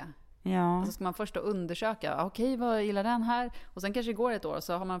kring det. Ja. Alltså ska man först undersöka, okej, vad gillar den här? Och sen kanske går ett år och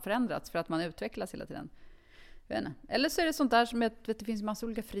så har man förändrats för att man utvecklas hela tiden. Eller så är det sånt där som det finns massa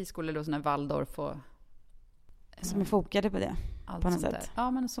olika friskolor och såna här Waldorf och som är fokade på det allt på något sånt sätt. Där.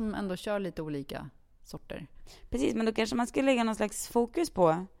 Ja, men som ändå kör lite olika sorter. Precis, men då kanske man ska lägga någon slags fokus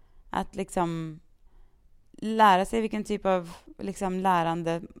på att liksom lära sig vilken typ av liksom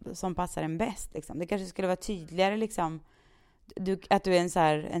lärande som passar en bäst liksom. Det kanske skulle vara tydligare liksom att du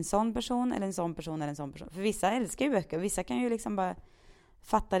är en sån person eller en sån person eller en sån person. För vissa älskar ju böcker. Vissa kan ju liksom bara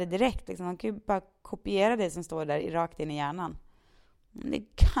fatta det direkt. Liksom. De kan ju bara kopiera det som står där rakt in i hjärnan. Men det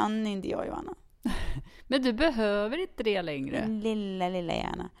kan inte jag, Johanna. Men du behöver inte det längre. Lilla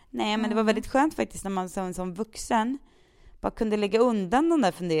hjärna. Nej, men det var väldigt skönt faktiskt när man som vuxen bara kunde lägga undan de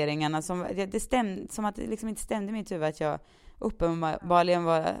där funderingarna som att det liksom inte stämde i mitt huvud att jag uppenbarligen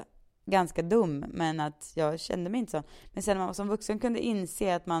var ganska dum, men att jag kände mig inte så. Men sen när man som vuxen kunde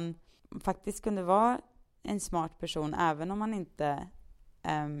inse att man faktiskt kunde vara en smart person även om man inte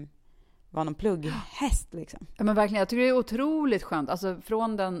var någon plugghäst liksom. Ja, men verkligen, jag tycker det är otroligt skönt. Alltså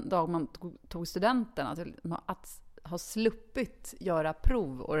från den dag man tog studenten att ha sluppit göra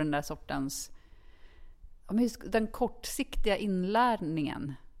prov och den där sortens den kortsiktiga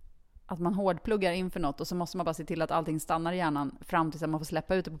inlärningen. Att man hårdpluggar inför något och så måste man bara se till att allting stannar i hjärnan fram tills att man får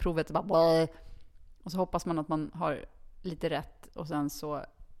släppa ut det på provet och bara och så hoppas man att man har lite rätt och sen så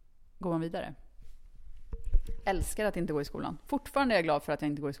går man vidare. Älskar att inte gå i skolan. Fortfarande är jag glad för att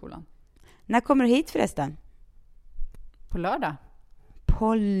jag inte går i skolan. När kommer du hit förresten? På lördag.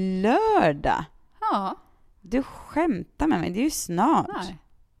 På lördag? Ja. Du skämtar med mig, det är ju snart. Nej,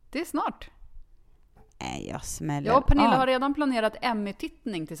 det är snart. Nej, jag smäller. Jag och Pernilla har redan planerat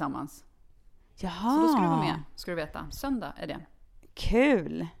Emmy-tittning tillsammans. Jaha. Så då ska du vara med, ska du veta. Söndag är det.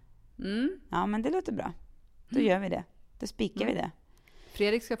 Kul. Mm. Ja, men det låter bra. Då gör vi det. Då spikar vi det.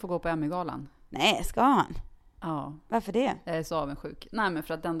 Fredrik ska få gå på Emmy-galan. Nej, ska han? Ja. Varför det? Jag är så avundsjuk. Nej, men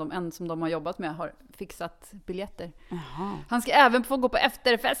för att en som de har jobbat med har fixat biljetter. Jaha. Han ska även få gå på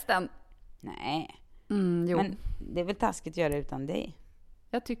efterfesten. Nej. Jo. Men det är väl taskigt att göra utan dig?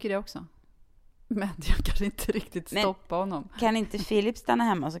 Jag tycker det också. Men jag kan inte riktigt stoppa honom. Kan inte Filip stanna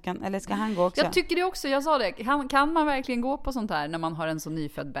hemma? Eller ska han gå också? Jag tycker det också. Jag sa det. Kan man verkligen gå på sånt här när man har en så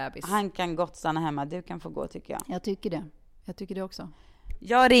nyfödd bebis? Han kan gott stanna hemma. Du kan få gå, tycker jag. Jag tycker det. Jag tycker det också.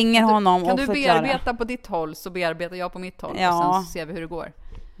 Jag ringer honom och förklarar. förklarar. Kan du bearbeta på ditt håll så bearbetar jag på mitt håll. Ja. Och sen så ser vi hur det går.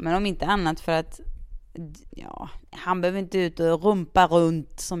 Men om inte annat för att han behöver inte ut och rumpa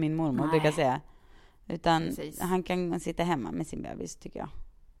runt som min mormor brukar säga. Utan han kan sitta hemma med sin bebis, tycker jag.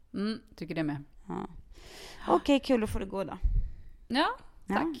 Tycker det med. Ja. Okej, kul, då får det gå då. Ja,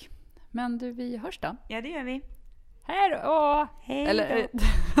 tack. Men du, vi hörs då. Ja, det gör vi. Hej då! Hej då. Eller,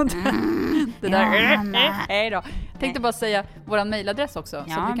 det där, hej då. Jag tänkte bara säga våran mejladress också.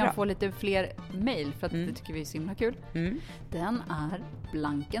 Så att vi kan få lite fler mejl. För att det tycker vi är så himla kul. Den är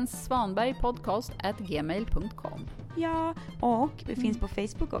blankensvanbergpodcast@gmail.com. Ja, och vi finns på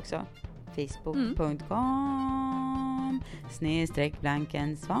Facebook också.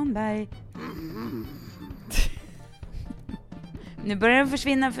 Facebook.com/Blankensvanberg. Nu börjar det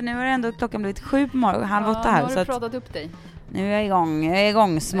försvinna, för nu är det ändå klockan blivit 7 på morgonen, 7:30 här. Nu har så du pratat upp dig. Nu är jag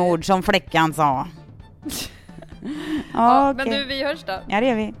igång smord som fläckan sa. Ja, men du, vi hörs då. Ja, det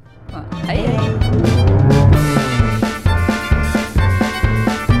gör vi. Ja, hej.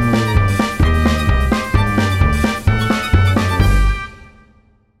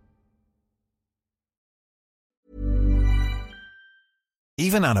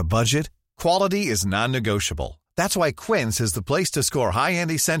 Even on a budget, quality is non-negotiable. That's why Quince is the place to score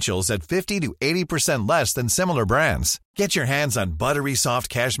high-end essentials at 50 to 80% less than similar brands. Get your hands on buttery soft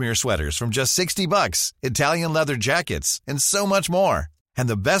cashmere sweaters from just $60, Italian leather jackets, and so much more. And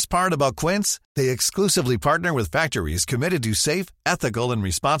the best part about Quince, they exclusively partner with factories committed to safe, ethical, and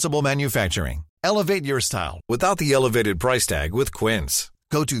responsible manufacturing. Elevate your style without the elevated price tag with Quince.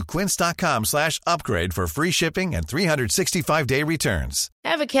 Go to quince.com/upgrade for free shipping and 365-day returns.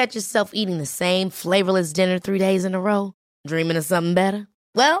 Ever catch yourself eating the same flavorless dinner 3 days in a row? Dreaming of something better?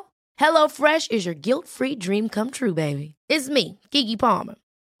 Well, HelloFresh is your guilt-free dream come true, baby. It's me, Keke Palmer.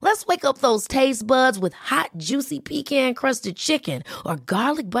 Let's wake up those taste buds with hot, juicy pecan-crusted chicken or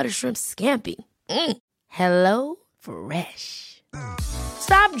garlic butter shrimp scampi. Hello Fresh.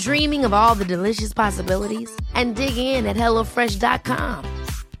 Stop dreaming of all the delicious possibilities and dig in at HelloFresh.com.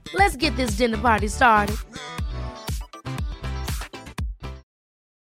 Let's get this dinner party started.